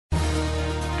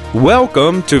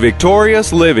Welcome to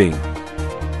Victorious Living.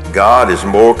 God is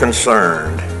more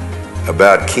concerned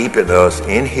about keeping us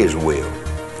in His will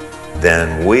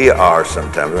than we are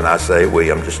sometimes. When I say we,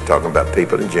 I'm just talking about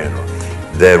people in general.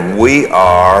 Than we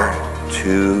are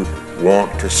to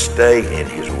want to stay in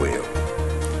His will.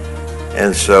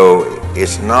 And so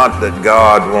it's not that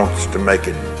God wants to make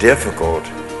it difficult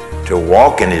to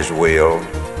walk in His will.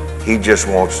 He just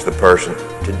wants the person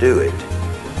to do it.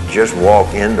 Just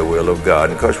walk in the will of God.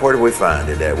 And of course, where do we find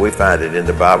it at? We find it in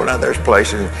the Bible. Now, there's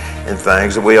places and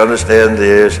things that we understand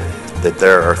is that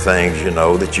there are things,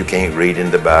 that you can't read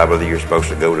in the Bible, that you're supposed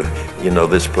to go to,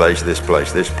 this place, this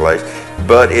place, this place.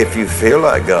 But if you feel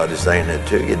like God is saying that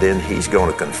to you, then He's going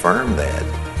to confirm that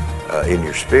in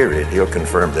your spirit. He'll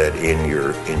confirm that in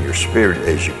your spirit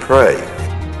as you pray.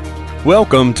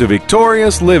 Welcome to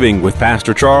Victorious Living with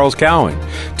Pastor Charles Cowan.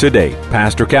 Today,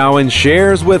 Pastor Cowan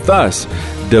shares with us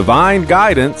divine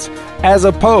guidance as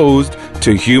opposed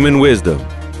to human wisdom.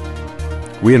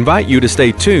 We invite you to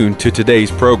stay tuned to today's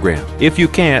program. If you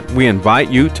can't, we invite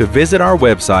you to visit our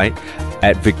website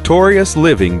at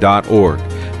victoriousliving.org.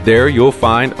 There you'll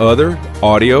find other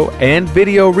audio and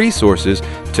video resources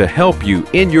to help you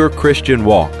in your Christian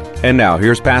walk. And now,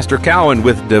 here's Pastor Cowan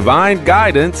with divine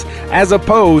guidance as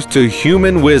opposed to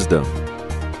human wisdom.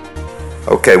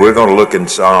 Okay, we're going to look in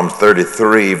Psalm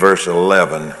 33, verse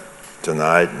 11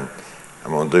 tonight. And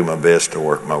I'm going to do my best to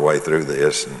work my way through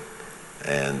this.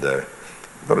 And I'm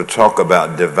going to talk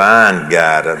about divine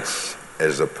guidance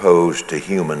as opposed to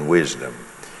human wisdom.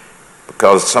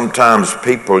 Because sometimes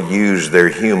people use their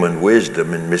human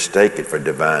wisdom and mistake it for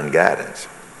divine guidance.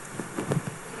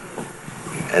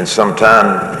 And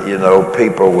sometimes,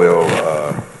 people will,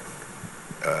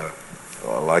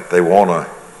 like they want to,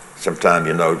 sometimes,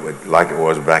 like it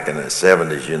was back in the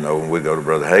 70s, when we go to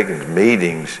Brother Hagin's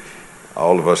meetings,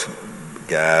 all of us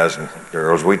guys and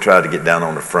girls, we tried to get down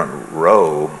on the front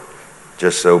row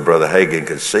just so Brother Hagin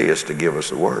could see us to give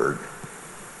us a word.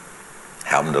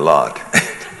 Happened a lot.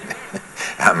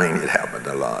 It happened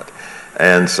a lot.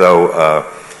 And so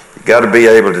you got to be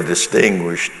able to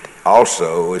distinguish.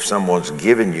 Also, if someone's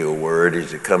giving you a word,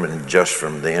 is it coming just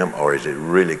from them or is it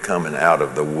really coming out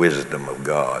of the wisdom of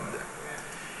God?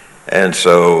 And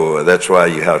so that's why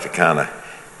you have to kind of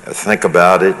think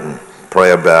about it and pray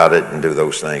about it and do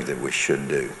those things that we should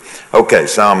do. Okay,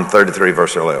 Psalm 33,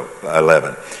 verse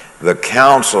 11. The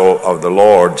counsel of the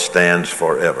Lord stands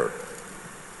forever.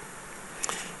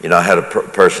 I had a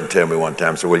person tell me one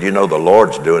time, said, well, the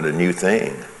Lord's doing a new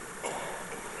thing.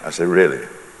 I said, really?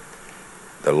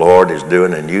 The Lord is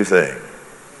doing a new thing.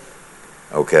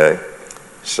 Okay?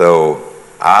 So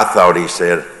I thought he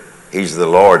said He's the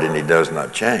Lord and He does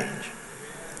not change.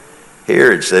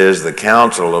 Here it says the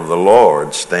counsel of the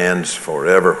Lord stands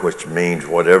forever, which means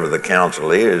whatever the counsel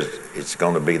is, it's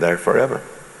going to be there forever.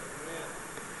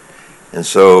 And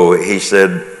so he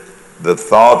said the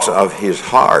thoughts of His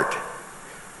heart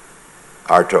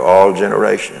are to all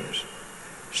generations.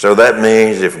 So that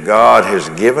means if God has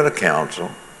given a counsel,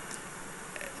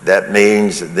 that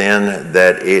means then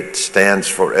that it stands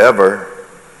forever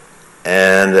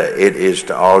and it is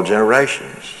to all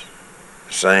generations.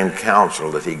 Same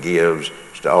counsel that He gives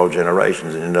to all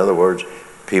generations. And in other words,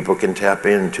 people can tap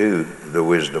into the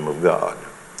wisdom of God.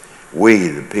 We,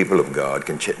 the people of God,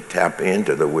 can tap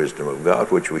into the wisdom of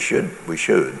God, which we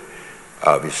should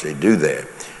obviously do that.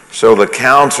 So the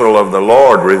counsel of the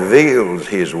Lord reveals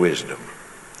His wisdom.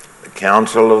 The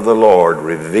counsel of the Lord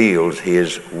reveals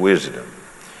His wisdom.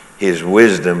 His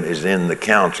wisdom is in the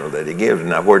counsel that He gives.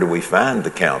 Now, where do we find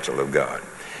the counsel of God?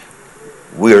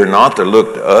 We are not to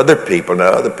look to other people.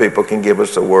 Now, other people can give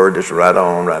us a word that's right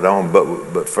on.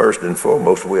 But first and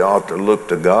foremost, we ought to look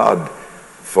to God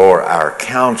for our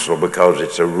counsel because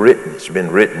it's been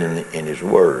written in His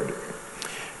Word.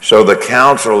 So the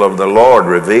counsel of the Lord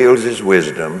reveals His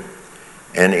wisdom,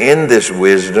 and in this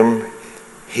wisdom,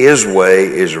 His way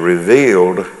is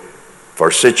revealed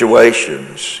for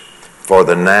situations, for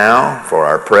the now, for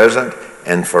our present,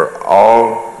 and for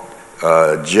all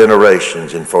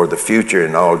generations, and for the future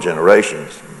in all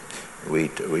generations. We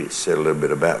said a little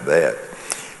bit about that.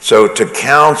 So to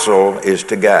counsel is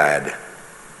to guide.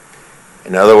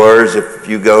 In other words, if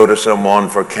you go to someone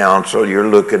for counsel, you're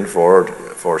looking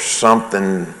for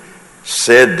something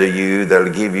said to you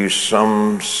that'll give you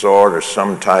some sort or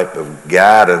some type of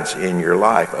guidance in your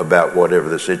life about whatever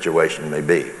the situation may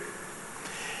be.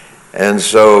 And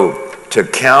so to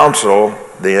counsel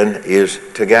then is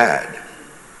to guide.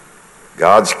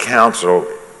 God's counsel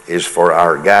is for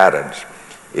our guidance.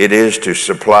 It is to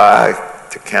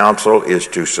counsel is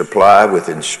to supply with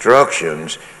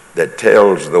instructions that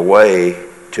tells the way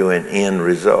to an end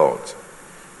result.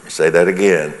 say that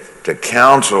again. To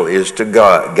counsel is to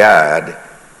guide.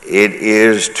 It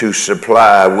is to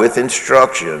supply with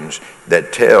instructions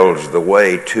that tells the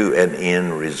way to an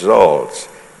end results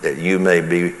that you may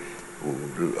be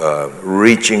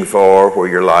reaching for where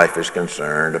your life is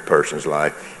concerned, a person's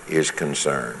life is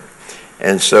concerned.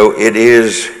 And so it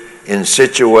is in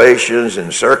situations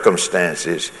and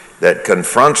circumstances that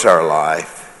confronts our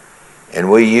life, and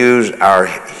we use our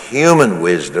human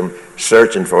wisdom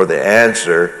searching for the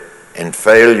answer, and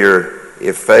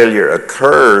if failure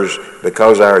occurs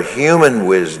because our human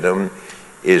wisdom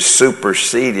is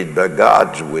superseded by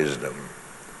God's wisdom.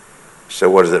 So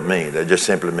what does that mean? That just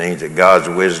simply means that God's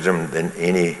wisdom than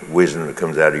any wisdom that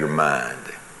comes out of your mind,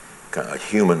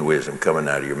 human wisdom coming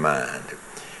out of your mind.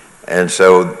 And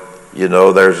so,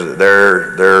 there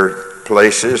are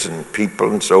places and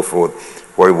people and so forth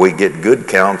where we get good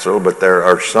counsel, but there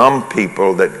are some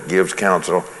people that gives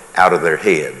counsel out of their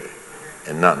head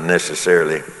and not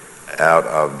necessarily out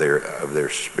of their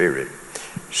spirit.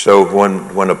 So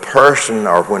when a person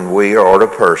or when we or a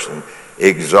person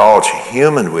exalts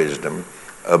human wisdom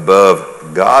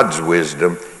above God's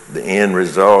wisdom, the end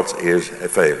result is a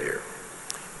failure,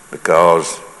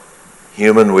 because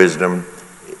human wisdom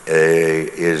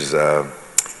is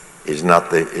not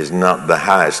the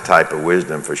highest type of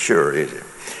wisdom for sure, is it?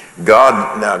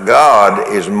 God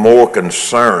is more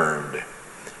concerned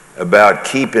about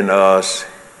keeping us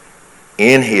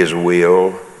in His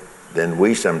will than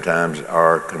we sometimes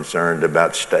are concerned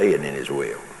about staying in His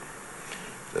will.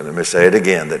 So let me say it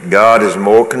again, that God is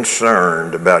more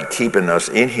concerned about keeping us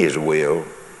in His will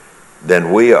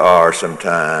than we are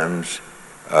sometimes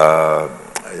are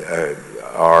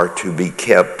to be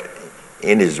kept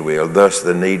in His will. Thus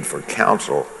the need for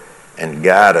counsel and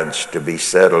guidance to be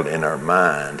settled in our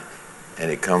mind, and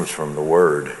it comes from the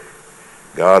Word.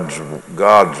 God's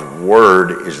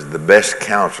Word is the best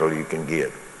counsel you can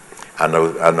get. I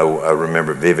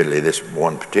remember vividly this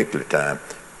one particular time,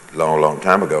 long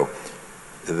time ago,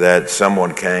 that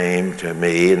someone came to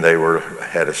me and they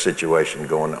had a situation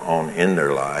going on in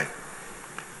their life.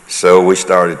 So we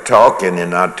started talking,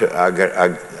 and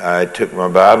I took my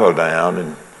Bible down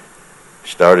and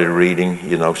started reading,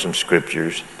 some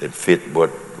scriptures that fit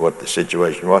what the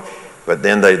situation was. But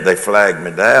then they flagged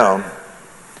me down,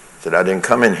 said, I didn't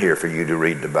come in here for you to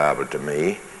read the Bible to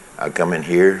me. I come in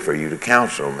here for you to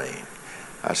counsel me.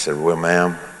 I said, well,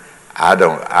 ma'am,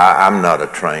 I'm not a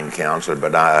trained counselor,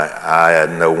 but I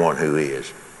know one who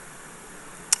is,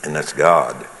 and that's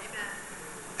God.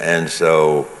 And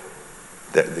so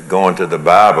going to the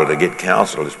Bible to get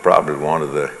counsel is probably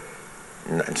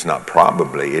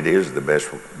it is the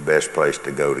best place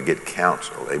to go to get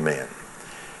counsel. Amen.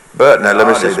 But now let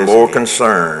me say this, more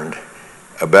concerned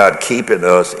about keeping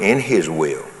us in His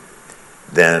will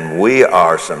than we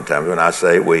are sometimes. When I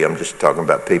say we, I'm just talking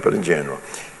about people in general.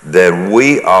 Than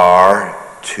we are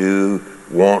to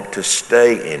want to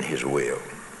stay in His will.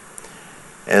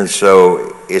 And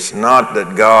so it's not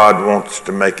that God wants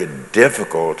to make it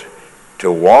difficult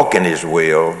to walk in His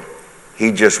will.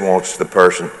 He just wants the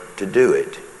person to do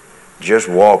it. Just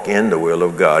walk in the will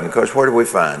of God. And of course, where do we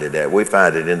find it at? We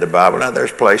find it in the Bible. Now,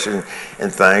 there's places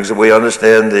and things that we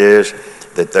understand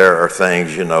that there are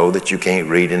things, that you can't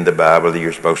read in the Bible, that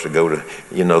you're supposed to go to,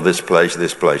 this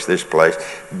place.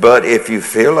 But if you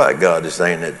feel like God is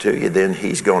saying that to you, then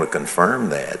He's going to confirm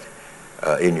that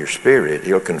in your spirit.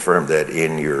 He'll confirm that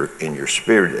in your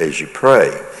spirit as you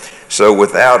pray. So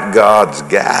without God's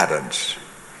guidance,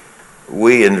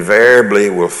 we invariably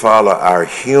will follow our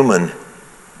human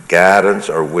guidance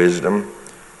or wisdom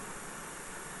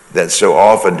that so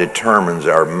often determines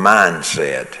our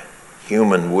mindset.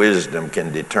 Human wisdom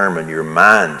can determine your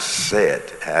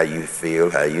mindset, how you feel,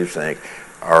 how you think,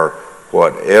 or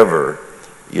whatever.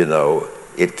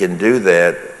 It can do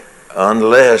that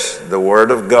unless the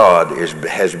Word of God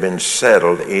has been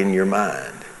settled in your mind.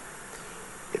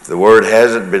 If the Word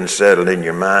hasn't been settled in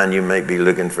your mind, you may be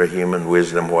looking for human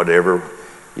wisdom, whatever.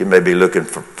 You may be looking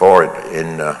for it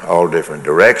in all different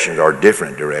directions or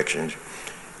different directions.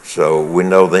 So we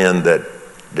know then that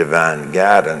divine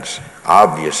guidance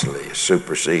obviously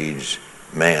supersedes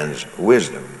man's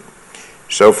wisdom.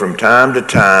 So from time to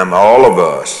time, all of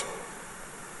us,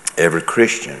 every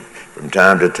Christian, from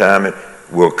time to time,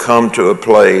 will come to a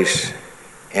place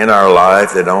in our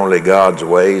life that only God's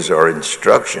ways or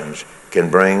instructions can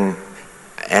bring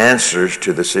answers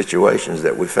to the situations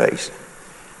that we face.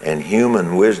 And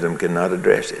human wisdom cannot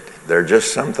address it. There are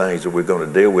just some things that we're going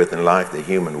to deal with in life that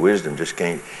human wisdom just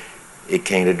can't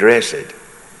address it.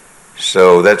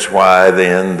 So that's why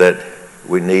then that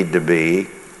we need to be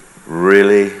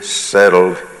really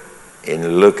settled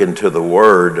in looking to the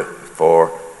Word for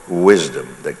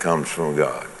wisdom that comes from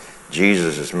God.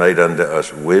 Jesus has made unto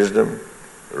us wisdom,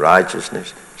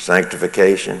 righteousness,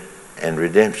 sanctification, and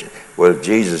redemption. Well, if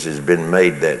Jesus has been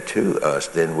made that to us,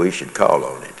 then we should call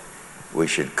on it. We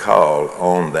should call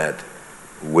on that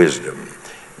wisdom.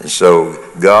 And so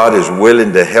God is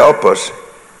willing to help us,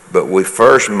 but we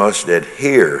first must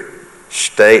adhere,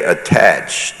 stay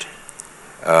attached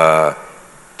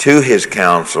to his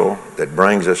counsel that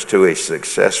brings us to a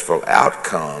successful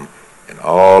outcome in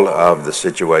all of the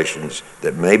situations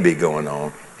that may be going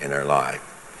on in our life.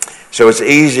 So it's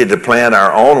easy to plan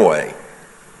our own way.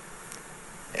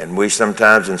 And we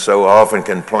sometimes and so often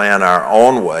can plan our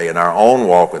own way and our own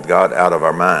walk with God out of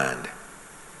our mind,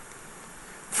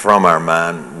 from our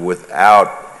mind,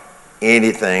 without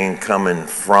anything coming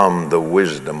from the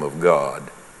wisdom of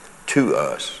God to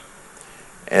us.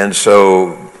 And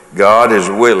so God is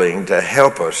willing to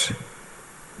help us,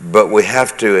 but we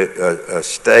have to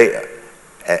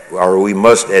we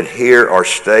must adhere or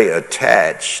stay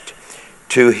attached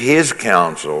to his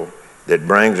counsel that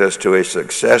brings us to a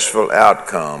successful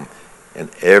outcome in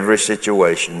every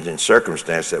situation and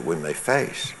circumstance that we may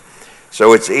face.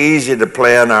 So it's easy to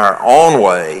plan our own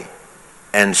way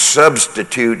and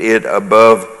substitute it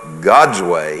above God's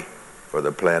way for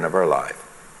the plan of our life.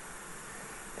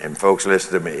 And folks,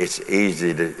 listen to me, it's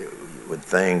easy to, when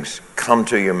things come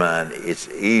to your mind, it's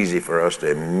easy for us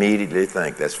to immediately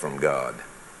think that's from God.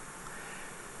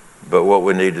 But what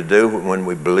we need to do when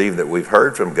we believe that we've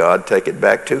heard from God, take it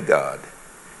back to God.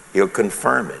 He'll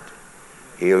confirm it.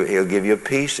 He'll give you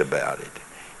peace about it.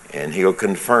 And he'll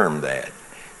confirm that.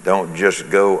 Don't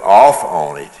just go off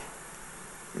on it.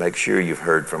 Make sure you've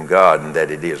heard from God and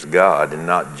that it is God and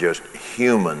not just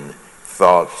human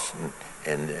thoughts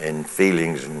and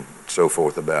feelings and so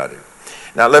forth about it.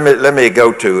 Now let me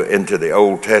go into the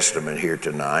Old Testament here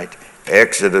tonight.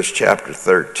 Exodus chapter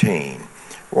 13.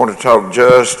 I want to talk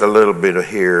just a little bit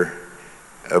here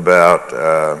about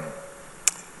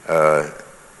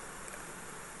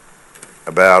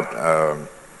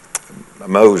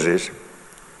Moses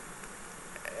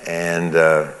and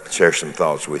share some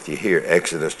thoughts with you here.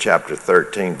 Exodus chapter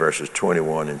 13, verses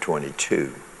 21 and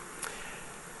 22.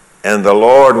 And the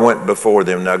Lord went before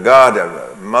them. Now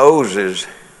Moses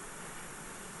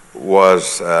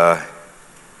was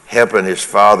helping his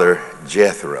father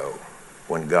Jethro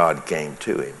when God came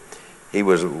to him. He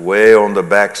was way on the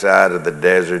backside of the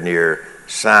desert near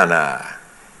Sinai.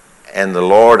 And the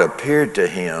Lord appeared to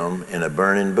him in a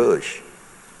burning bush.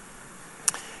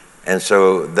 And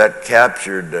so that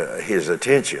captured his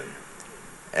attention.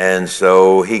 And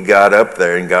so he got up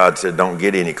there and God said, don't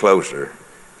get any closer.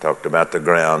 Talked about the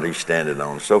ground he's standing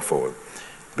on and so forth.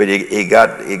 But he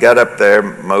got up there,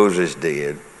 Moses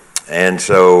did. And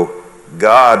so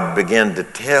God began to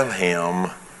tell him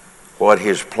what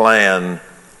his plan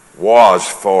was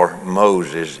for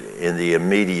Moses in the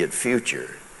immediate future.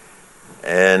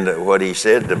 And what he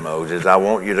said to Moses, I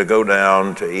want you to go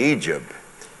down to Egypt,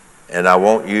 and I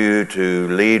want you to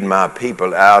lead my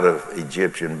people out of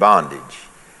Egyptian bondage.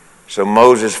 So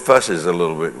Moses fusses a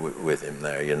little bit with him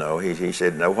there, you know. He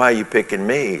said, now, why are you picking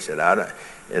me? He said,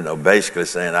 basically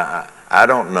saying, I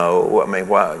don't know. I mean,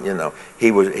 why, you know. He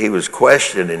was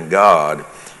questioning God.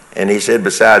 And he said,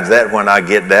 besides that, when I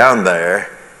get down there,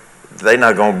 they're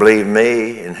not going to believe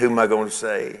me, and who am I going to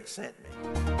say sent me?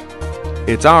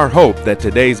 It's our hope that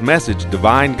today's message,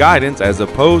 Divine Guidance as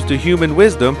Opposed to Human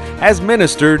Wisdom, has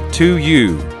ministered to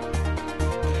you.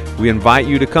 We invite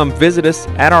you to come visit us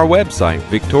at our website,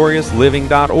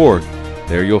 victoriousliving.org.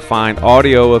 There you'll find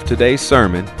audio of today's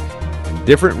sermon and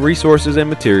different resources and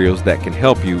materials that can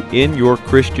help you in your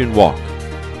Christian walk.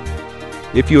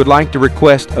 If you would like to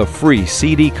request a free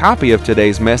CD copy of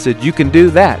today's message, you can do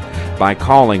that by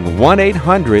calling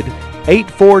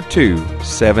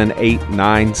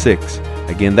 1-800-842-7896.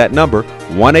 Again, that number,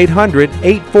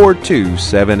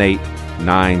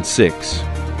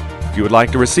 1-800-842-7896. If you would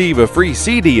like to receive a free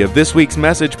CD of this week's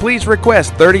message, please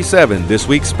request 37. This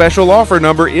week's special offer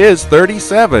number is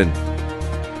 37.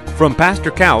 From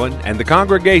Pastor Cowan and the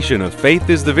congregation of Faith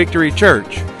is the Victory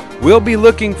Church, we'll be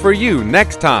looking for you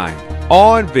next time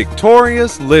on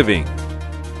Victorious Living.